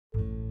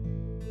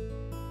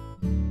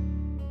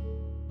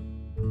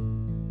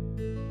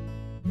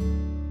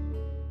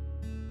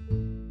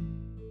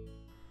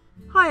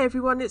Hi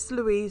everyone, it's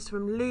Louise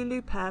from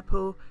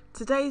Louloupurple.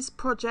 Today's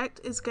project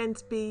is going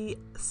to be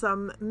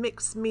some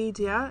mixed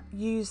media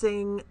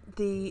using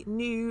the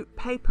new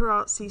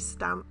PaperArtsy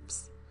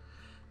stamps.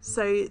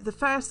 So the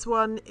first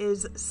one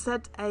is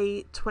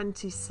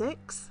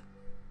ZA26.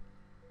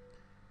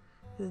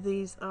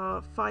 These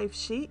are 5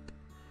 sheep,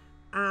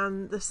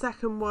 and the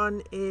second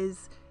one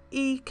is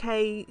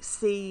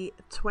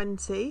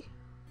EKC20.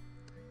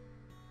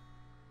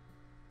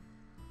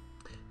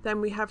 Then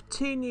we have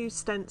 2 new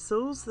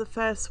stencils. The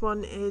first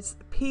one is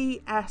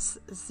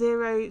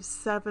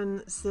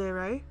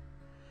PS070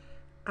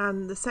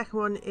 and the second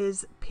one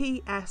is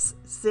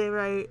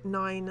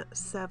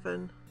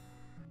PS097.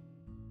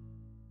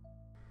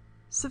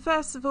 So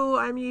first of all,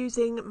 I'm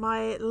using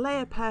my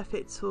Layer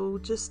Perfect tool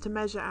just to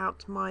measure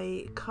out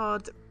my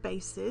card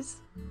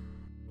bases.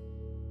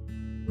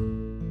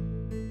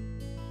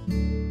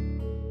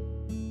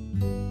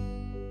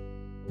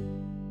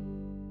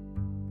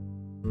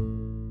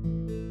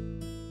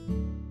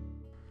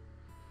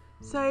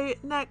 So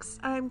next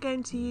I'm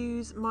going to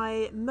use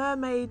my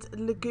Mermaid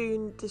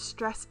Lagoon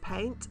Distress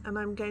Paint, and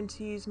I'm going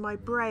to use my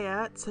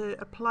brayer to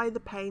apply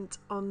the paint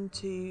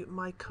onto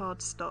my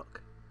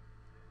cardstock.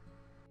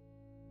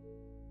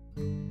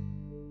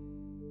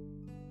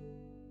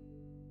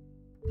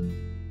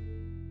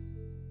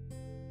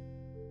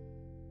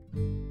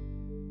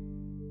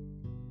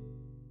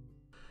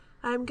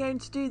 I'm going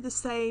to do the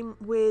same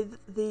with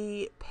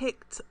the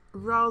Picked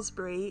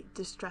Raspberry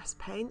Distress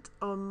Paint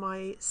on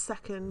my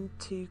second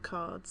 2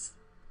 cards.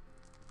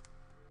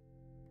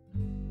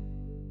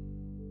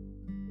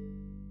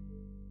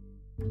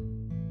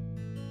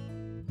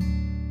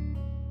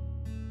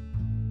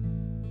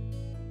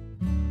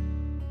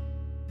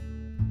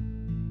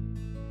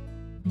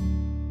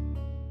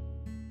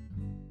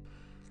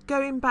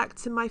 Going back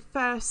to my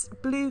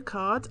first blue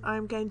card,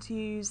 I'm going to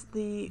use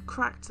the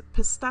Cracked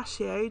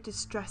Pistachio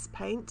Distress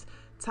Paint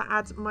to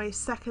add my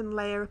second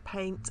layer of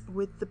paint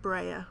with the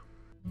brayer.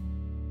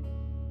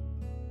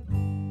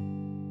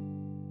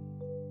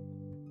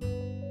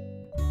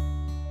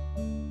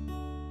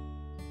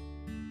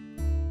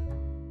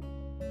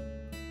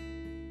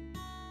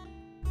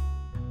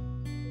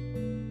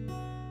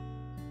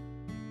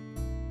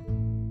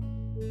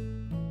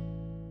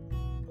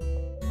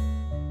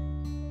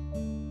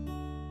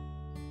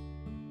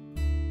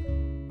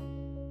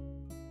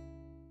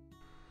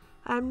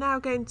 I'm now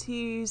going to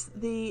use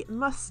the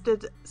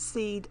Mustard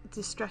Seed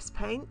Distress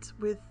Paint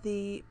with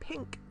the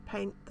pink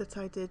paint that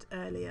I did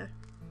earlier.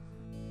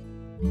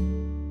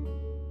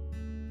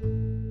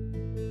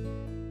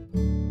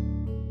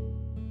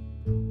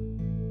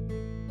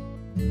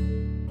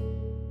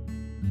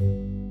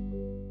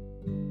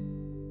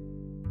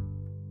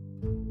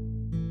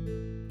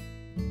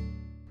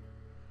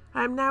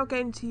 I'm now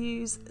going to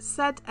use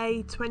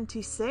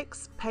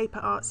ZA26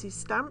 PaperArtsy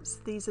stamps.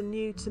 These are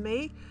new to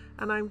me,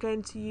 and I'm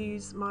going to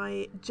use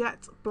my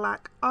jet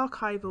black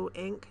archival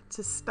ink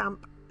to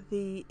stamp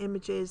the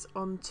images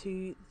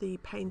onto the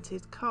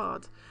painted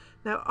card.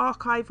 Now,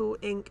 archival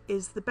ink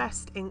is the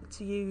best ink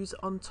to use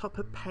on top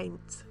of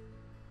paint.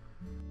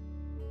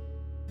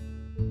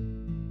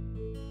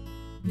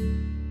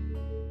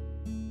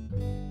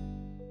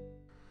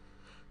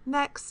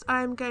 Next,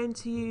 I'm going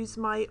to use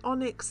my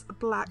Onyx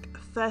Black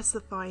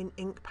Versafine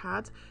ink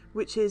pad,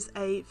 which is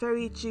a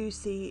very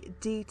juicy,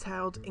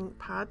 detailed ink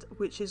pad,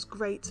 which is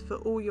great for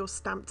all your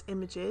stamped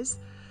images.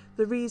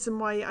 The reason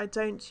why I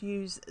don't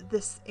use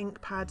this ink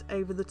pad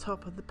over the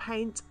top of the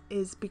paint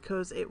is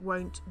because it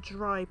won't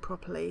dry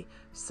properly,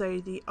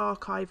 so the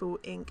archival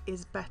ink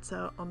is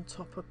better on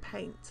top of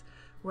paint,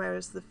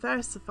 whereas the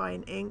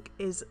Versafine ink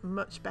is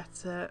much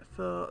better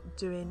for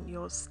doing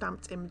your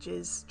stamped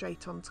images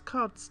straight onto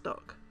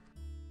cardstock.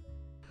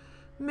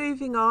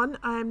 Moving on,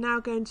 I am now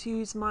going to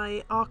use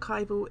my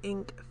archival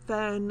ink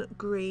Fern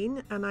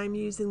Green, and I'm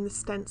using the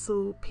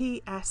stencil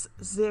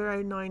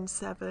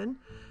PS097,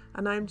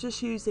 and I'm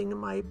just using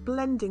my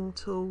blending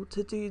tool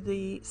to do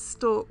the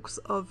stalks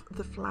of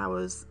the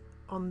flowers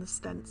on the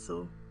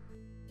stencil.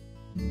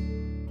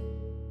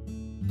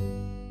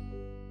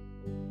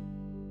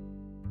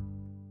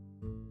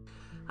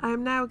 I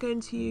am now going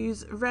to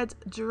use Red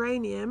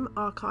Geranium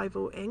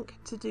archival ink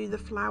to do the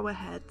flower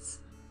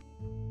heads.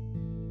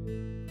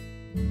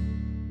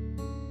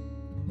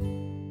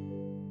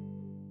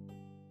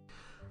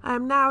 I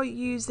am now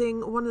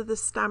using one of the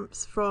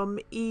stamps from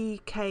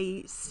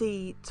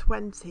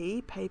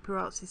EKC20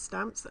 PaperArtsy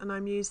stamps, and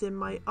I'm using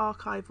my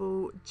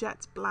archival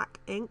jet black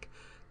ink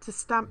to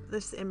stamp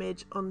this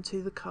image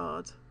onto the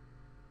card.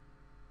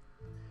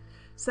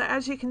 So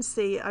as you can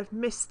see, I've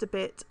missed a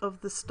bit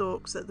of the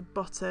stalks at the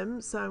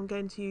bottom, so I'm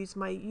going to use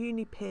my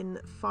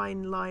Unipin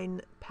fine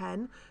line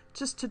pen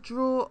just to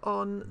draw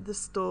on the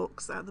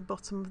stalks at the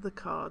bottom of the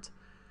card.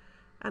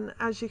 And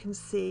as you can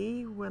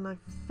see, when I've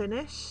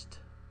finished,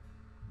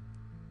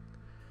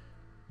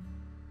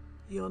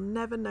 you'll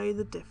never know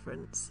the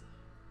difference.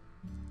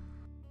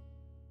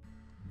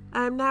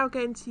 I'm now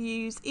going to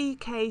use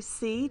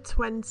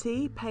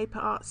EKC20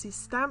 PaperArtsy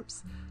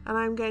stamps, and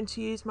I'm going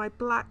to use my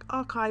black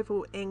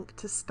archival ink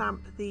to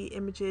stamp the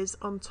images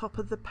on top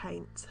of the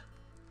paint.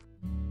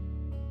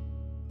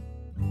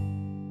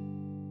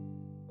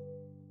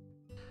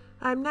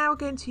 I'm now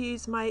going to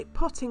use my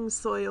potting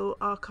soil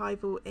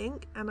archival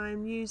ink, and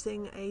I'm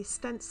using a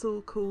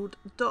stencil called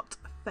Dot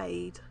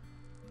Fade.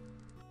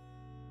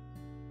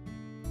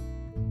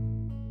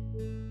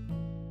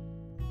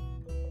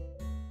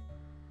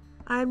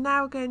 I'm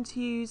now going to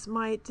use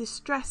my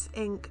Distress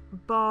Ink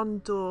Barn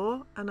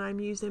Door, and I'm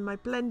using my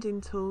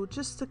blending tool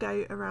just to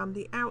go around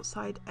the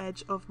outside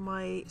edge of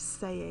my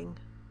saying.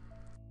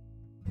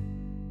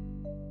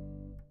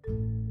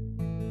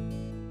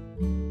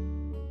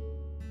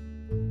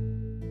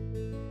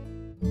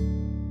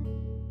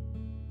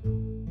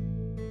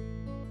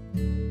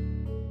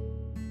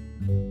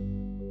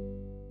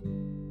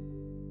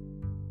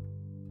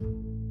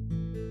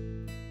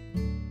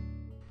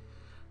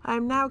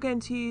 I'm now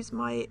going to use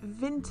my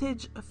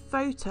Vintage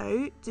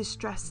Photo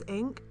Distress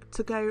Ink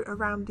to go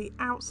around the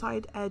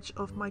outside edge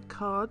of my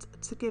card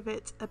to give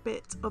it a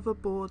bit of a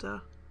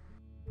border.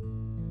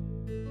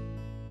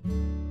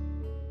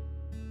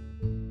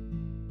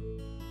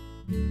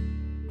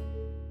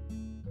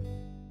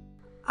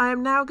 I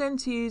am now going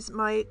to use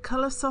my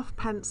Coloursoft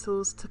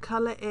pencils to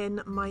colour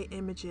in my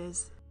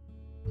images.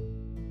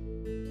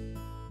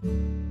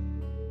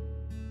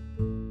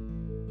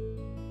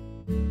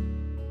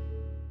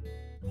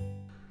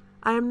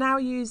 I am now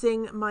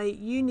using my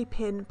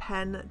Unipin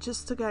pen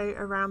just to go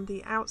around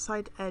the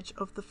outside edge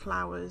of the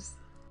flowers.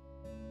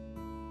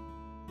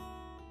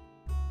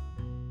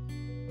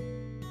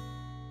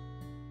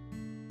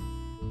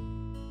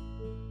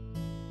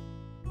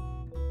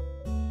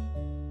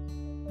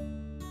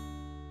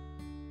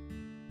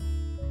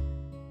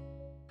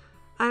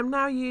 I am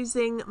now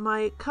using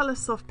my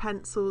Coloursoft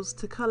pencils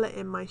to colour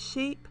in my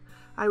sheep.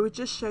 I will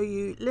just show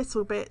you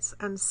little bits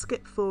and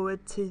skip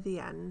forward to the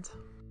end.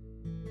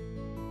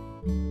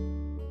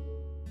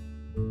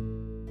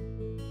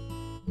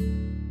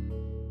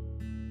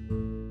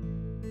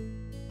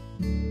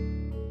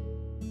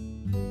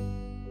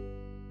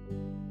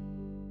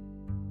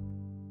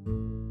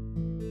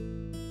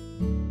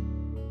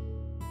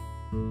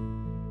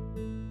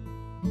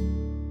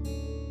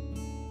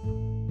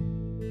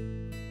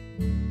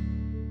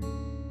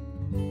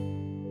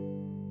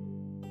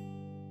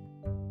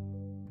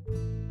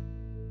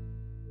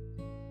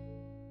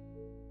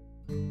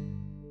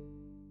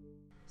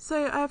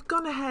 So I've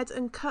gone ahead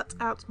and cut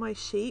out my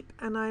sheep,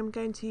 and I'm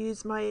going to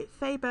use my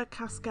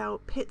Faber-Castell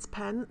Pitt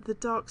pen, the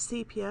dark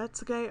sepia,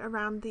 to go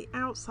around the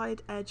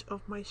outside edge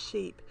of my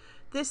sheep.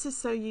 This is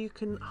so you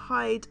can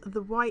hide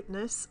the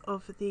whiteness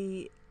of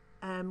the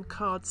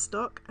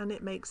cardstock, and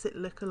it makes it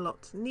look a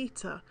lot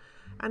neater.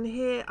 And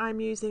here I'm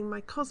using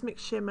my Cosmic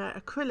Shimmer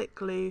acrylic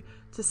glue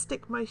to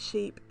stick my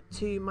sheep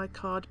to my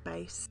card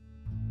base.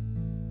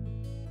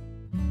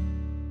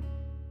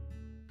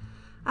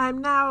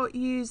 I'm now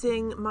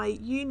using my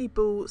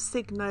Uniball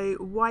Signo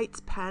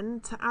white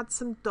pen to add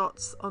some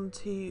dots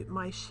onto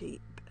my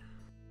sheep.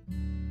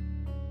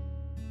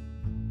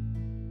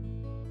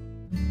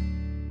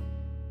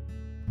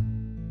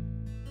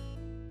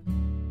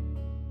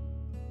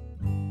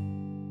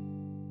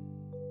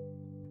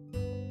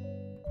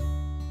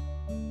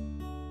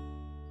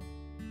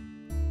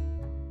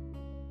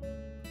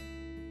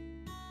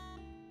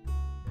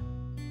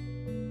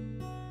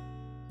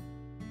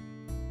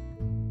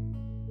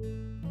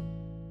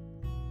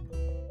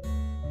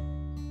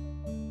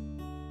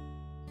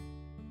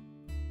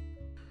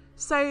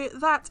 So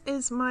that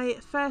is my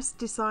first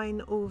design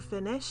all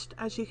finished.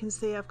 As you can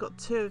see, I've got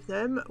two of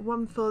them,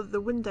 one for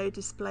the window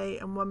display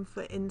and one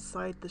for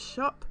inside the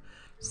shop.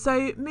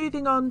 So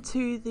moving on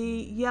to the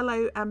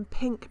yellow and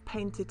pink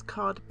painted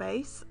card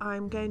base,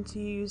 I'm going to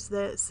use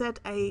the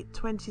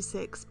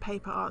ZA26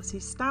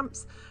 PaperArtsy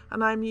stamps,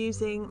 and I'm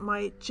using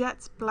my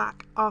jet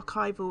black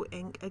archival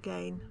ink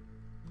again.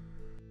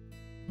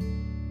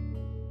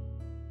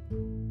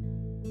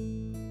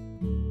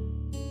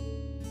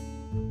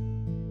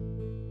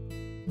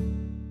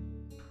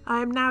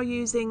 I am now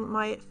using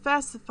my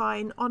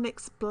Versafine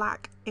Onyx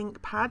Black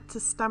ink pad to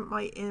stamp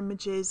my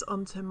images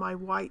onto my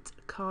white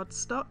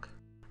cardstock.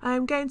 I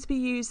am going to be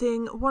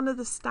using one of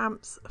the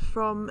stamps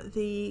from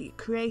the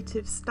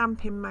Creative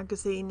Stamping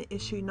Magazine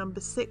issue number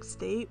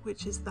 60,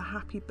 which is the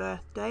Happy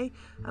Birthday,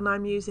 and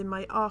I'm using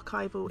my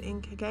archival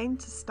ink again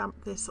to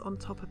stamp this on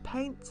top of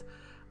paint.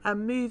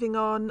 And moving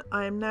on,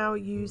 I am now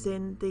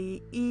using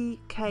the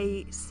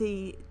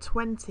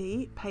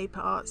EKC20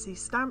 PaperArtsy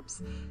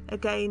stamps.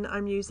 Again,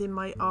 I'm using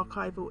my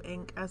archival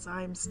ink as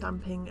I am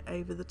stamping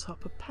over the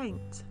top of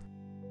paint.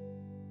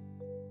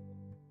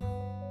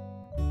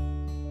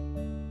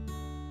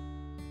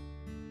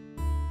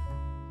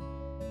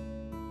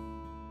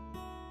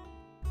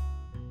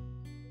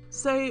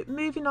 So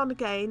moving on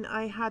again,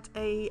 I had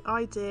an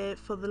idea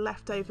for the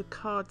leftover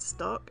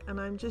cardstock, and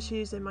I'm just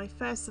using my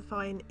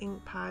Versafine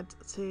ink pad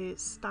to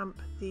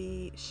stamp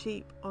the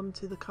sheep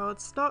onto the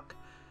cardstock.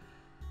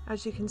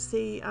 As you can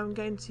see, I'm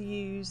going to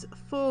use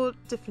 4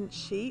 different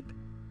sheep,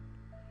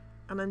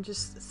 and I'm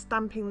just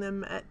stamping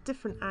them at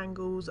different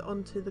angles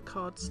onto the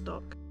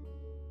cardstock.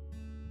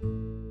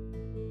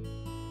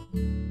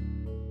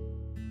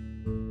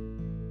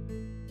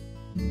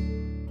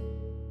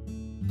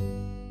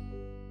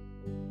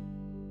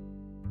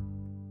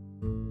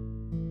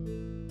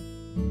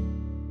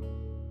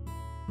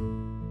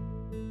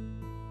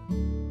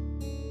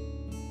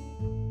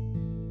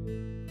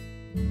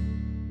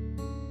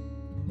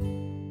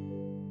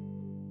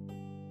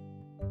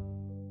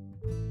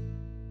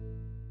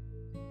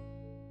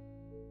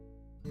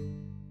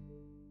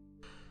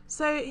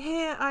 So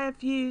here I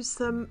have used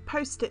some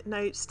post-it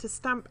notes to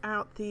stamp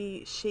out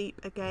the sheep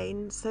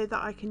again so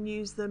that I can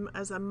use them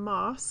as a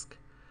mask.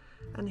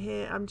 And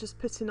here I'm just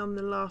putting on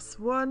the last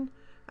one,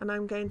 and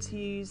I'm going to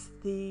use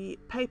the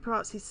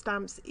PaperArtsy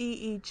Stamps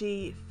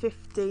EEG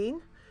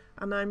 15,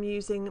 and I'm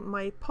using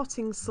my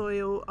potting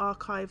soil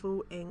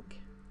archival ink.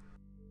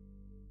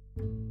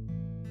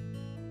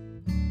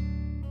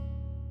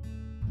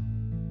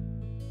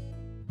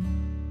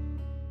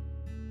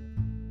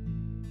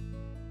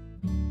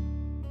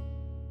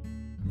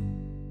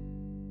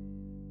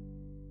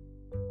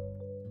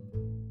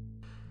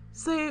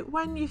 So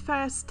when you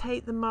first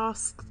take the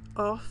mask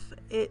off,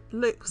 it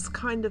looks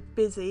kind of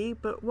busy,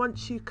 but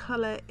once you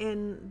colour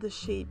in the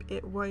sheep,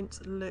 it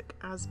won't look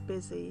as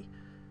busy.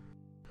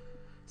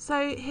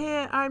 So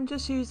here I'm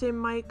just using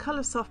my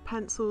Colour Soft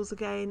pencils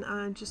again, and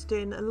I'm just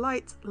doing a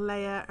light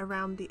layer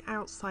around the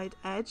outside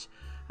edge,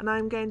 and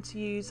I'm going to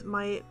use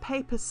my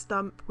paper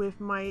stump with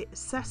my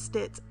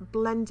Cestit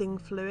blending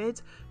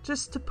fluid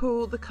just to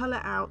pull the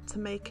colour out to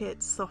make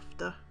it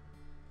softer.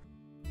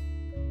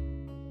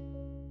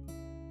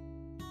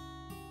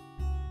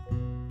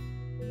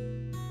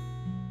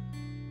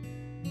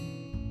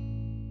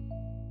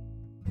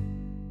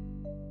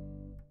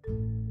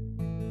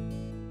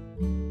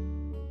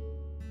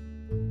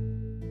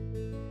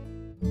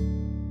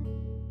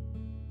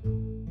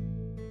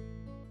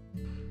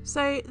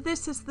 So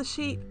this is the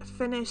sheep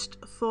finished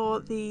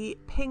for the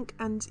pink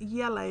and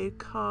yellow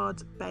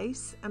card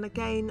base, and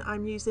again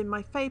I'm using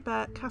my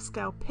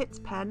Faber-Castell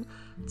Pitt pen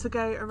to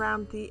go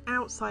around the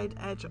outside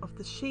edge of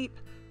the sheep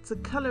to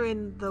colour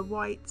in the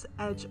white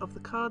edge of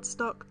the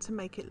cardstock to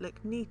make it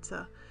look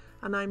neater,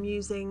 and I'm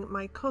using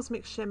my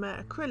Cosmic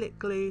Shimmer acrylic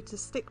glue to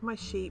stick my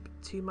sheep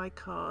to my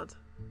card.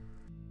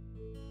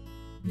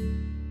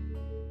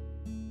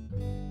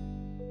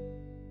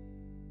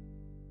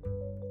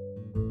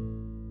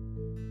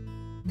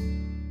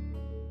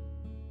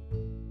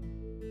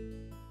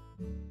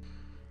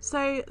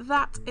 So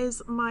that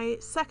is my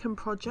second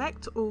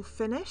project all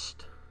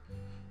finished.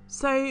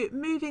 So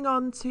moving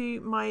on to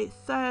my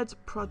third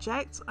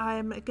project, I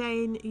am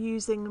again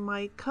using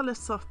my Colour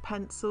Soft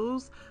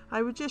pencils.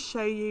 I will just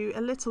show you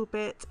a little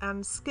bit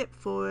and skip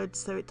forward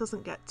so it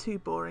doesn't get too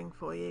boring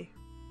for you.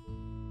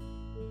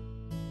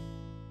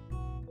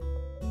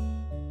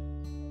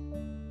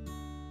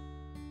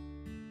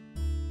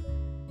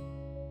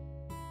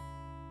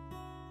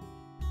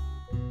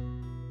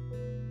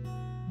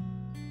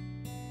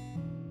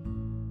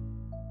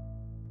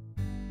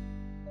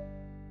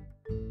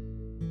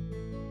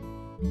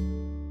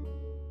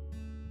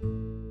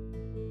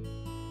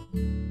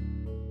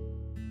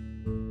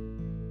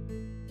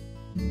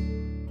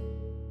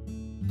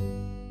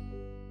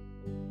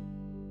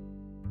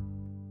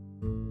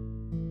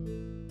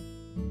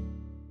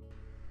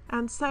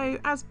 And so,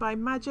 as by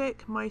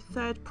magic, my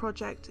third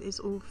project is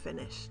all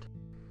finished.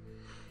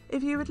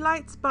 If you would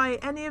like to buy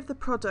any of the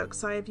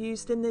products I have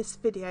used in this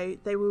video,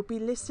 they will be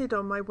listed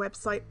on my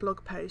website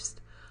blog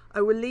post.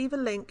 I will leave a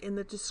link in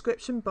the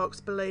description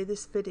box below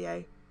this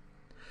video.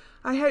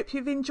 I hope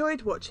you've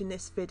enjoyed watching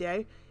this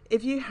video.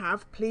 If you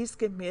have, please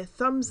give me a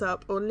thumbs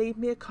up or leave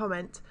me a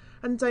comment,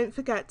 and don't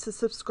forget to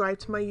subscribe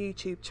to my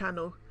YouTube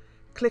channel.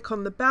 Click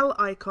on the bell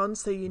icon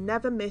so you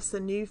never miss a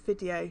new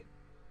video.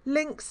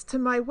 Links to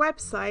my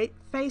website,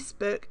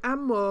 Facebook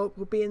and more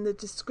will be in the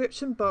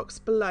description box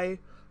below,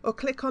 or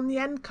click on the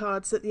end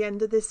cards at the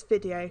end of this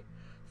video.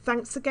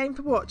 Thanks again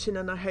for watching,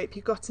 and I hope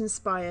you got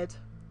inspired.